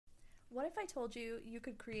What if I told you you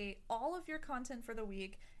could create all of your content for the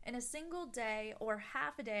week in a single day or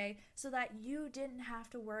half a day so that you didn't have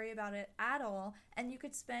to worry about it at all and you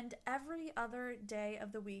could spend every other day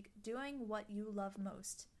of the week doing what you love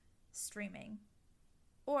most, streaming?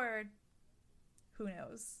 Or who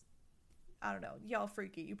knows? I don't know. Y'all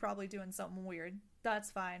freaky. You probably doing something weird.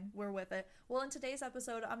 That's fine. We're with it. Well, in today's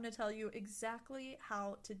episode, I'm going to tell you exactly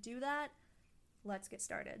how to do that. Let's get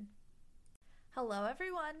started. Hello,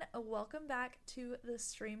 everyone. Welcome back to the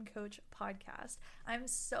Stream Coach podcast. I'm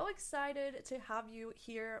so excited to have you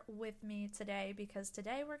here with me today because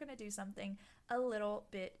today we're going to do something a little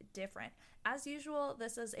bit different. As usual,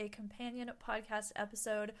 this is a companion podcast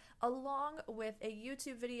episode along with a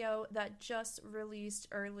YouTube video that just released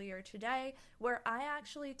earlier today where I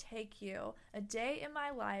actually take you a day in my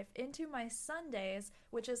life into my Sundays,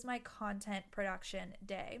 which is my content production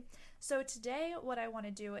day. So today, what I want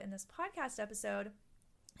to do in this podcast episode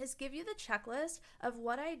is give you the checklist of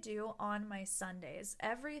what I do on my Sundays,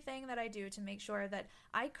 everything that I do to make sure that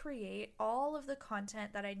I create all of the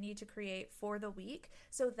content that I need to create for the week.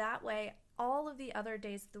 So that way, all of the other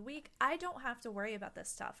days of the week, I don't have to worry about this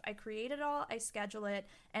stuff. I create it all, I schedule it,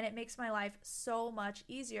 and it makes my life so much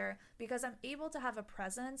easier because I'm able to have a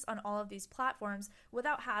presence on all of these platforms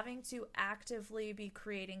without having to actively be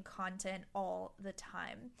creating content all the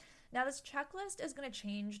time. Now, this checklist is going to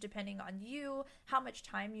change depending on you, how much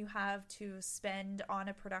time you have to spend on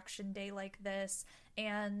a production day like this,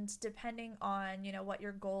 and depending on, what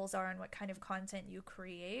your goals are and what kind of content you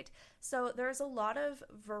create. So there's a lot of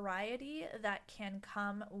variety that can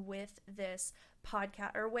come with this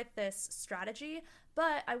podcast or with this strategy,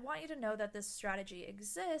 but I want you to know that this strategy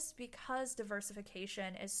exists because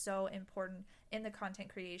diversification is so important in the content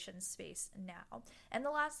creation space now. And the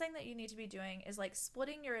last thing that you need to be doing is like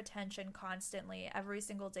splitting your attention constantly every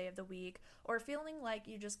single day of the week or feeling like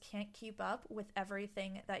you just can't keep up with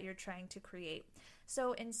everything that you're trying to create.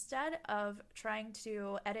 So instead of trying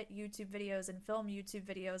to edit YouTube videos and film YouTube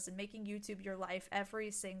videos and making YouTube your life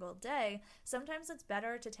every single day, sometimes it's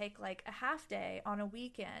better to take like a half day on a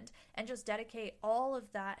weekend and just dedicate all of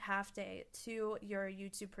that half day to your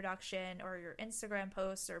YouTube production or your Instagram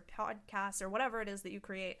posts or podcasts or whatever it is that you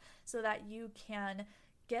create so that you can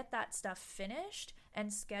get that stuff finished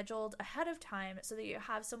and scheduled ahead of time so that you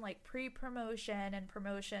have some like pre-promotion and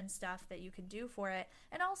promotion stuff that you can do for it,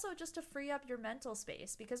 and also just to free up your mental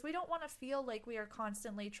space because we don't want to feel like we are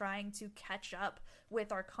constantly trying to catch up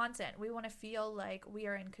with our content. We want to feel like we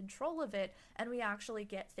are in control of it and we actually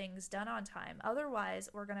get things done on time. Otherwise,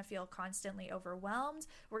 we're going to feel constantly overwhelmed.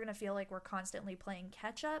 We're going to feel like we're constantly playing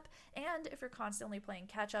catch up, and if you're constantly playing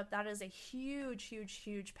catch up, that is a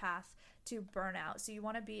huge path to burnout. So you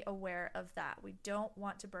want to be aware of that. We don't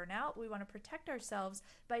want to burn out. We want to protect ourselves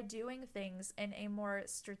by doing things in a more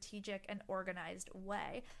strategic and organized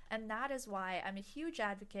way. And that is why I'm a huge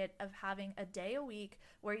advocate of having a day a week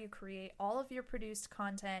where you create all of your produced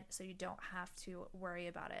content so you don't have to worry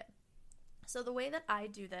about it. So the way that I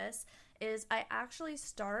do this is I actually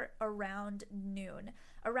start around noon.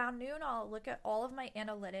 Around noon, I'll look at all of my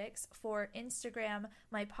analytics for Instagram,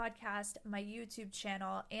 my podcast, my YouTube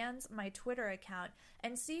channel, and my Twitter account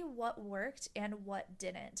and see what worked and what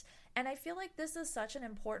didn't. And I feel like this is such an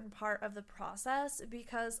important part of the process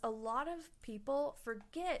because a lot of people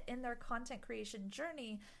forget in their content creation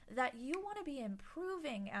journey that you want to be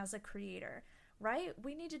improving as a creator. Right?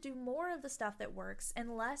 We need to do more of the stuff that works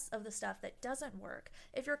and less of the stuff that doesn't work.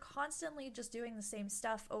 If you're constantly just doing the same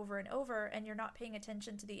stuff over and over and you're not paying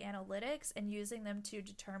attention to the analytics and using them to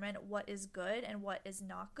determine what is good and what is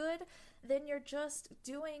not good, then you're just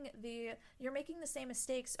you're making the same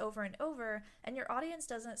mistakes over and over, and your audience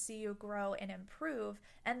doesn't see you grow and improve,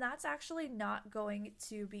 and that's actually not going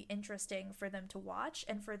to be interesting for them to watch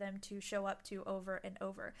and for them to show up to over and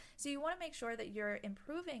over. So you want to make sure that you're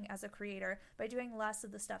improving as a creator by doing less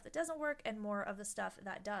of the stuff that doesn't work and more of the stuff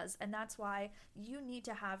that does. And that's why you need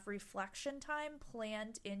to have reflection time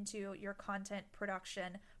planned into your content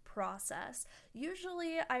production process.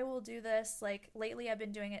 Usually I will do this, like lately I've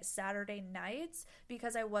been doing it Saturday nights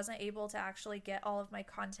because I wasn't able to actually get all of my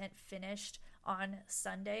content finished on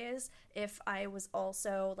Sundays if I was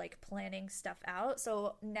also like planning stuff out.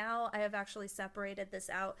 So now I have actually separated this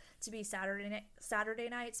out to be Saturday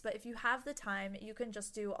nights, but if you have the time, you can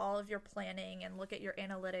just do all of your planning and look at your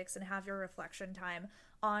analytics and have your reflection time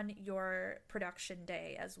on your production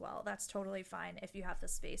day as well. That's totally fine if you have the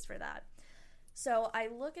space for that. So I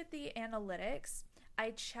look at the analytics,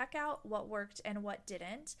 I check out what worked and what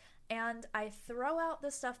didn't, and I throw out the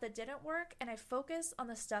stuff that didn't work and I focus on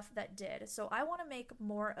the stuff that did. So I want to make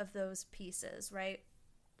more of those pieces, right?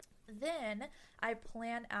 Then I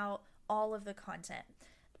plan out all of the content.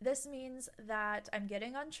 This means that I'm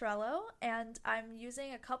getting on Trello and I'm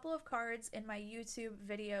using a couple of cards in my YouTube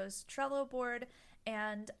videos Trello board,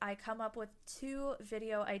 and I come up with 2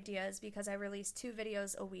 video ideas because I release 2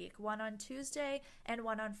 videos a week, one on Tuesday and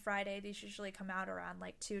one on Friday. These usually come out around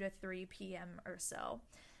like 2 to 3 p.m. or so.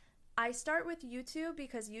 I start with YouTube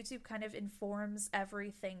because YouTube kind of informs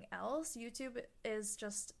everything else. YouTube is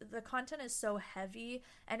just, the content is so heavy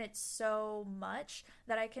and it's so much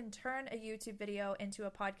that I can turn a YouTube video into a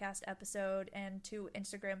podcast episode and 2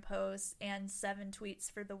 Instagram posts and 7 tweets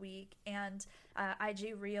for the week and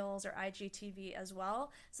IG Reels or IGTV as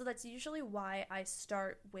well. So that's usually why I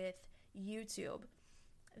start with YouTube.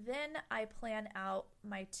 Then I plan out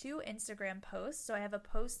my 2 Instagram posts. So I have a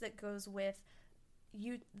post that goes with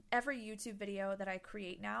every YouTube video that I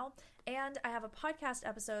create now, and I have a podcast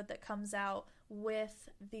episode that comes out with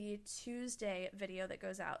the Tuesday video that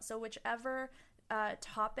goes out. So whichever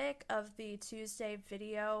topic of the Tuesday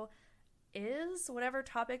video is, whatever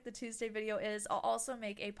topic the Tuesday video is, I'll also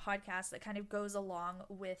make a podcast that kind of goes along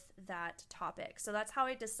with that topic. So that's how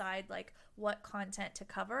I decide like what content to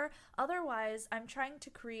cover. Otherwise, I'm trying to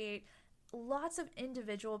create lots of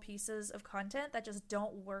individual pieces of content that just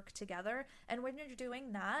don't work together. And when you're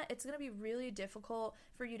doing that, it's going to be really difficult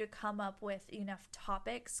for you to come up with enough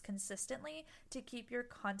topics consistently to keep your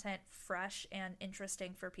content fresh and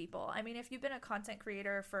interesting for people. I mean, if you've been a content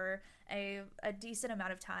creator for a decent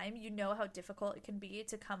amount of time, you know how difficult it can be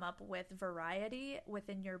to come up with variety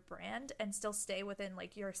within your brand and still stay within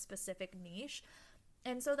like your specific niche.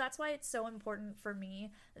 And so that's why it's so important for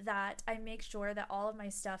me that I make sure that all of my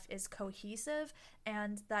stuff is cohesive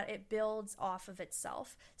and that it builds off of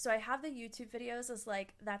itself. So I have the YouTube videos as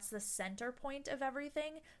like, that's the center point of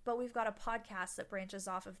everything, but we've got a podcast that branches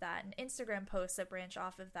off of that and Instagram posts that branch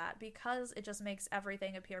off of that because it just makes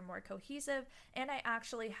everything appear more cohesive, and I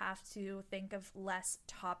actually have to think of less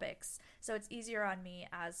topics. So it's easier on me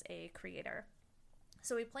as a creator.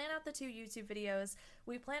 So we plan out the 2 YouTube videos,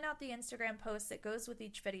 we plan out the Instagram post that goes with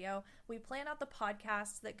each video, we plan out the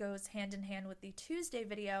podcast that goes hand in hand with the Tuesday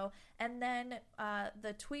video, and then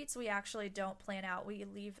the tweets we actually don't plan out, we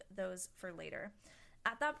leave those for later.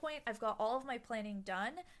 At that point, I've got all of my planning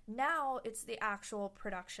done. Now it's the actual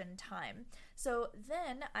production time. So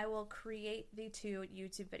then I will create the 2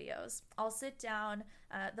 YouTube videos. I'll sit down,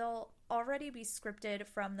 they'll already be scripted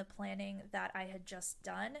from the planning that I had just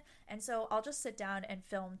done, and so I'll just sit down and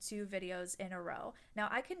film 2 videos in a row. Now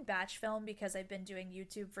I can batch film because I've been doing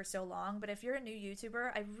YouTube for so long, but if you're a new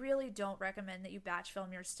YouTuber, I really don't recommend that you batch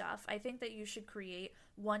film your stuff. I think that you should create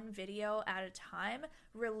 1 video at a time,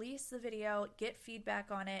 release the video, get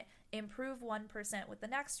feedback on it, improve 1% with the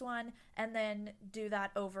next one, and then do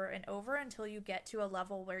that over and over until you get to a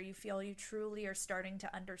level where you feel you truly are starting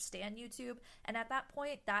to understand YouTube. And at that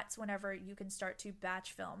point, that's whenever you can start to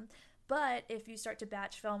batch film. But if you start to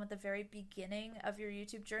batch film at the very beginning of your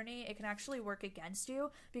YouTube journey, it can actually work against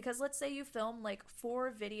you, because let's say you film like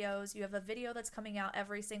 4 videos, you have a video that's coming out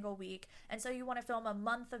every single week, and so you want to film a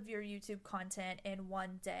month of your YouTube content in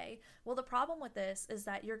 1 day. Well, the problem with this is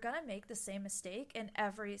that you're going to make the same mistake in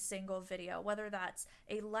every single video, whether that's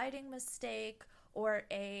a lighting mistake or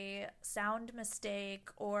a sound mistake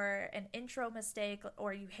or an intro mistake,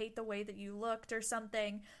 or you hate the way that you looked or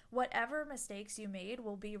something. Whatever mistakes you made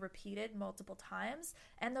will be repeated multiple times,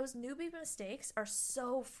 and those newbie mistakes are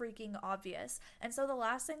so freaking obvious. And so the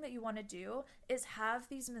last thing that you want to do is have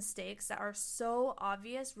these mistakes that are so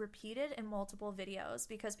obvious repeated in multiple videos,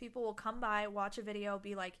 because people will come by, watch a video,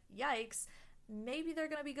 be like, yikes, maybe they're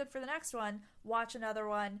going to be good for the next one, watch another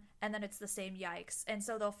one, and then it's the same yikes. And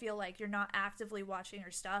so they'll feel like you're not actively watching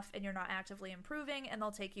your stuff and you're not actively improving, and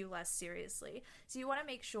they'll take you less seriously. So you want to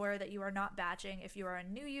make sure that you are not batching if you are a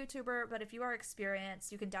new YouTuber, but if you are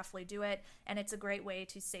experienced, you can definitely do it, and it's a great way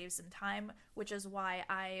to save some time, which is why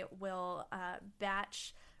I will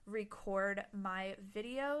batch record my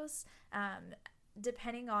videos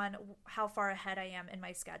depending on how far ahead I am in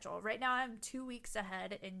my schedule. Right now I'm 2 weeks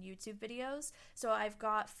ahead in YouTube videos, so I've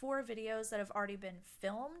got 4 videos that have already been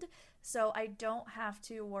filmed, so I don't have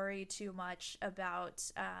to worry too much about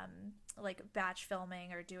like batch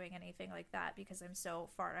filming or doing anything like that because I'm so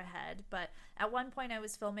far ahead. But at one point I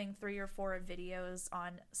was filming 3 or 4 videos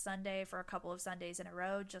on Sunday for a couple of Sundays in a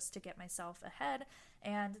row just to get myself ahead,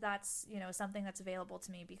 and that's, you know, something that's available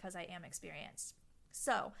to me because I am experienced.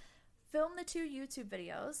 So film the 2 YouTube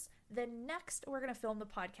videos. Then next we're going to film the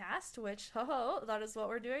podcast, which, that is what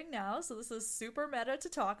we're doing now. So this is super meta to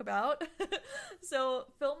talk about. So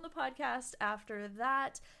film the podcast after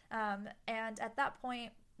that. And at that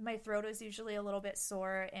point, My throat is usually a little bit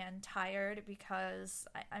sore and tired because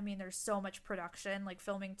I mean, there's so much production, like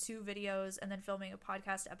filming 2 videos and then filming a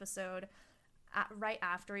podcast episode right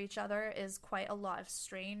after each other is quite a lot of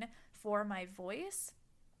strain for my voice.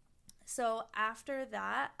 So after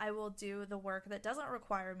that, I will do the work that doesn't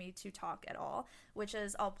require me to talk at all, which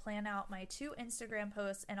is I'll plan out my 2 Instagram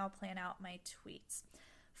posts and I'll plan out my tweets.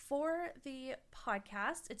 For the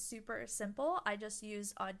podcast, it's super simple. I just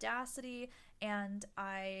use Audacity and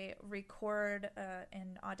I record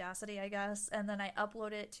in Audacity, I guess, and then I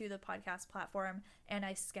upload it to the podcast platform and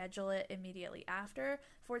I schedule it immediately after.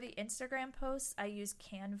 For the Instagram posts, I use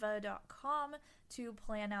canva.com to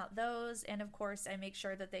plan out those, and of course I make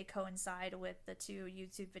sure that they coincide with the 2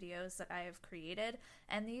 YouTube videos that I have created.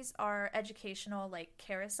 And these are educational, like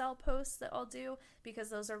carousel posts that I'll do because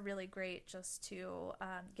those are really great just to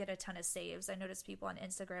get a ton of saves. I notice people on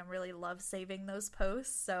Instagram really love saving those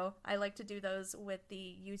posts, so I like to do those with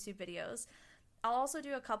the YouTube videos. I'll also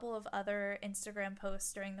do a couple of other Instagram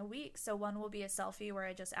posts during the week. So one will be a selfie where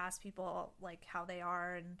I just ask people like how they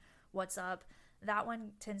are and what's up. That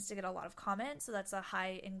one tends to get a lot of comments, so that's a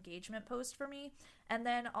high engagement post for me. And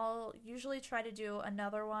then I'll usually try to do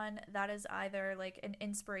another one that is either like an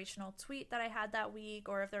inspirational tweet that I had that week,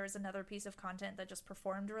 or if there was another piece of content that just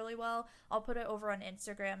performed really well, I'll put it over on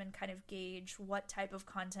Instagram and kind of gauge what type of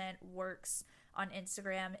content works on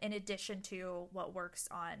Instagram in addition to what works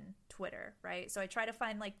on Twitter, right? So I try to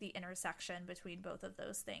find like the intersection between both of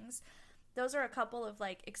those things. Those are a couple of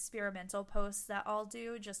like experimental posts that I'll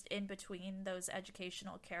do just in between those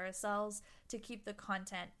educational carousels to keep the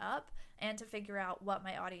content up and to figure out what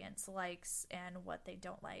my audience likes and what they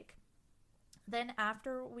don't like. Then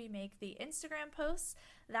after we make the Instagram posts,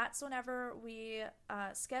 that's whenever we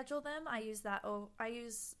schedule them. I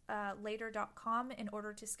use later.com in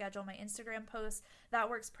order to schedule my Instagram posts. That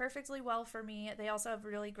works perfectly well for me. They also have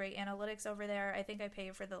really great analytics over there. I think I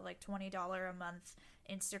pay for the like $20 a month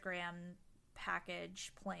Instagram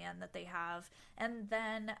package plan that they have. And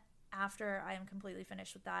then after I am completely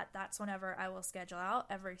finished with that, that's whenever I will schedule out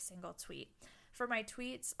every single tweet. For my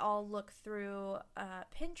tweets, I'll look through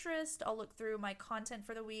Pinterest. I'll look through my content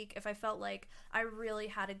for the week. If I felt like I really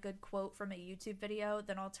had a good quote from a YouTube video,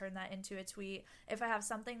 then I'll turn that into a tweet. If I have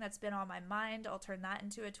something that's been on my mind, I'll turn that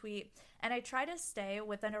into a tweet. And I try to stay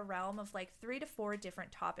within a realm of like 3 to 4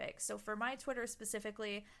 different topics. So for my Twitter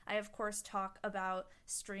specifically, I of course talk about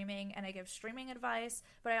streaming and I give streaming advice,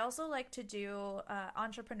 but I also like to do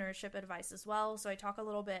entrepreneurship advice as well. So I talk a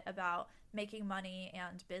little bit about making money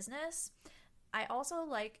and business. I also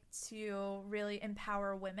like to really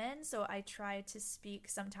empower women, so I try to speak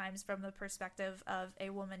sometimes from the perspective of a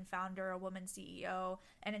woman founder, a woman CEO,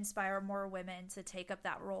 and inspire more women to take up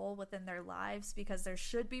that role within their lives because there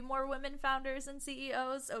should be more women founders and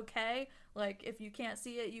CEOs, okay? Like, if you can't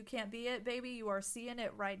see it, you can't be it, baby. You are seeing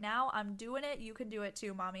it right now. I'm doing it. You can do it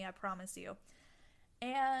too, mommy. I promise you.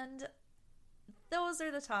 And those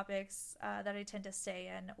are the topics that I tend to stay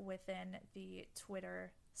in within the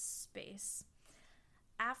Twitter space.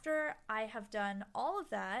 After I have done all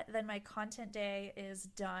of that, then my content day is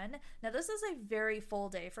done. Now, this is a very full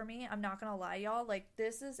day for me. I'm not going to lie, y'all. Like,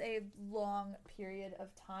 this is a long period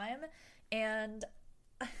of time, and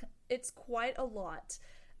it's quite a lot.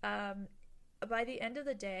 By the end of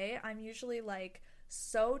the day, I'm usually like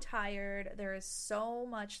so tired. There is so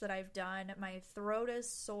much that I've done. My throat is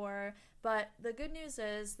sore, but the good news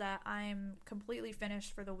is that I'm completely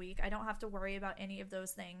finished for the week. I don't have to worry about any of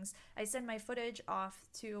those things. I send my footage off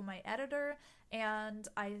to my editor and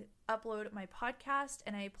I upload my podcast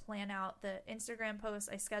and I plan out the Instagram posts.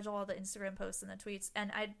 I schedule all the Instagram posts and the tweets, and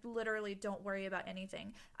I literally don't worry about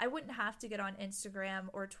anything. I wouldn't have to get on Instagram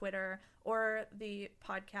or Twitter or the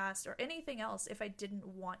podcast or anything else if I didn't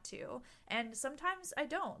want to. And sometimes I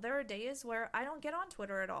don't. There are days where I don't get on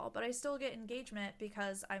Twitter at all, but I still get engagement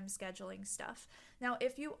because I'm scheduling stuff. Now,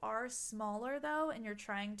 if you are smaller though and you're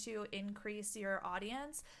trying to increase your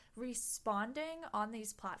audience, responding on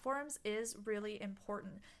these platforms is really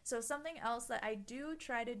important. So something else that I do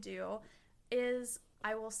try to do is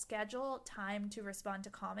I will schedule time to respond to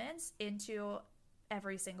comments into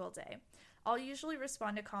every single day. I'll usually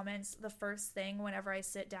respond to comments the first thing whenever I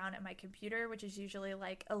sit down at my computer, which is usually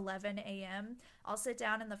like 11 a.m. I'll sit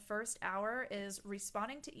down and the first hour is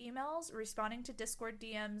responding to emails, responding to Discord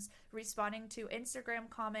DMs, responding to Instagram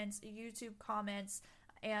comments, YouTube comments,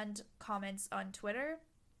 and comments on Twitter.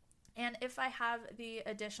 And if I have the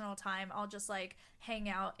additional time, I'll just like hang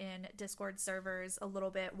out in Discord servers a little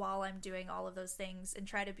bit while I'm doing all of those things and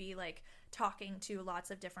try to be like talking to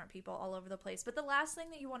lots of different people all over the place. But the last thing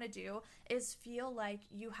that you want to do is feel like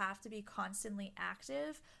you have to be constantly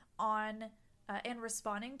active on and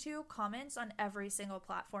responding to comments on every single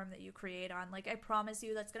platform that you create on. Like, I promise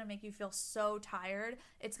you, that's going to make you feel so tired.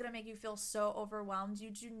 It's going to make you feel so overwhelmed.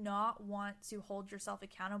 You do not want to hold yourself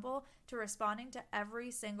accountable to responding to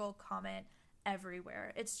every single comment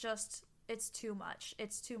everywhere. It's too much.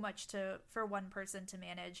 It's too much for one person to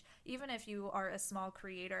manage. Even if you are a small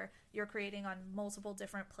creator, you're creating on multiple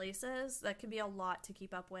different places. That can be a lot to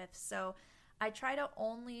keep up with. So I try to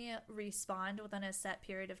only respond within a set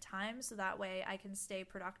period of time so that way I can stay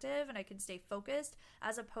productive and I can stay focused,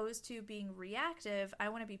 as opposed to being reactive. I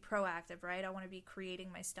want to be proactive, right? I want to be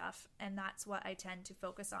creating my stuff, and that's what I tend to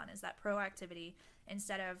focus on, is that proactivity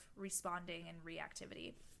instead of responding and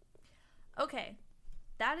reactivity. Okay,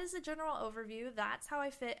 that is a general overview. That's how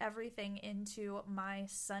I fit everything into my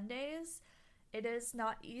Sundays. It is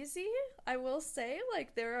not easy, I will say.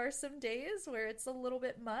 Like, there are some days where it's a little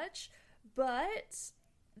bit much, but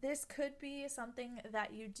this could be something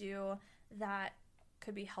that you do that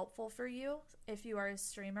could be helpful for you if you are a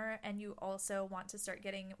streamer and you also want to start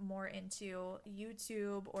getting more into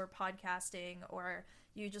YouTube or podcasting, or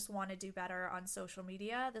you just want to do better on social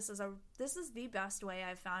media. This is the best way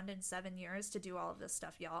I've found in 7 years to do all of this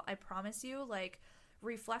stuff, y'all. I promise you, like,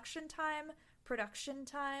 reflection time, production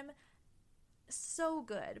time, so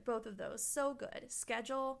good. Both of those, so good.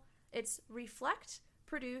 Schedule, it's reflect,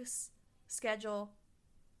 produce, schedule,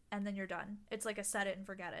 and then you're done. It's like a set it and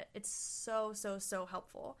forget it. It's so, so, so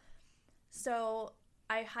helpful. So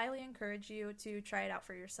I highly encourage you to try it out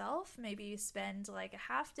for yourself. Maybe spend like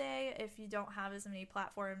a half day if you don't have as many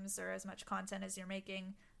platforms or as much content as you're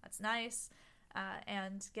making. That's nice.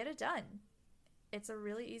 And get it done. It's a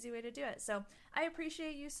really easy way to do it. So I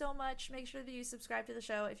appreciate you so much. Make sure that you subscribe to the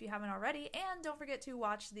show if you haven't already. And don't forget to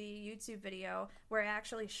watch the YouTube video where I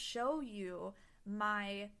actually show you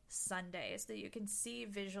my Sunday so that you can see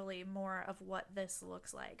visually more of what this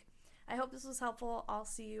looks like. I hope this was helpful. I'll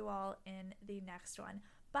see you all in the next one.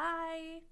 Bye!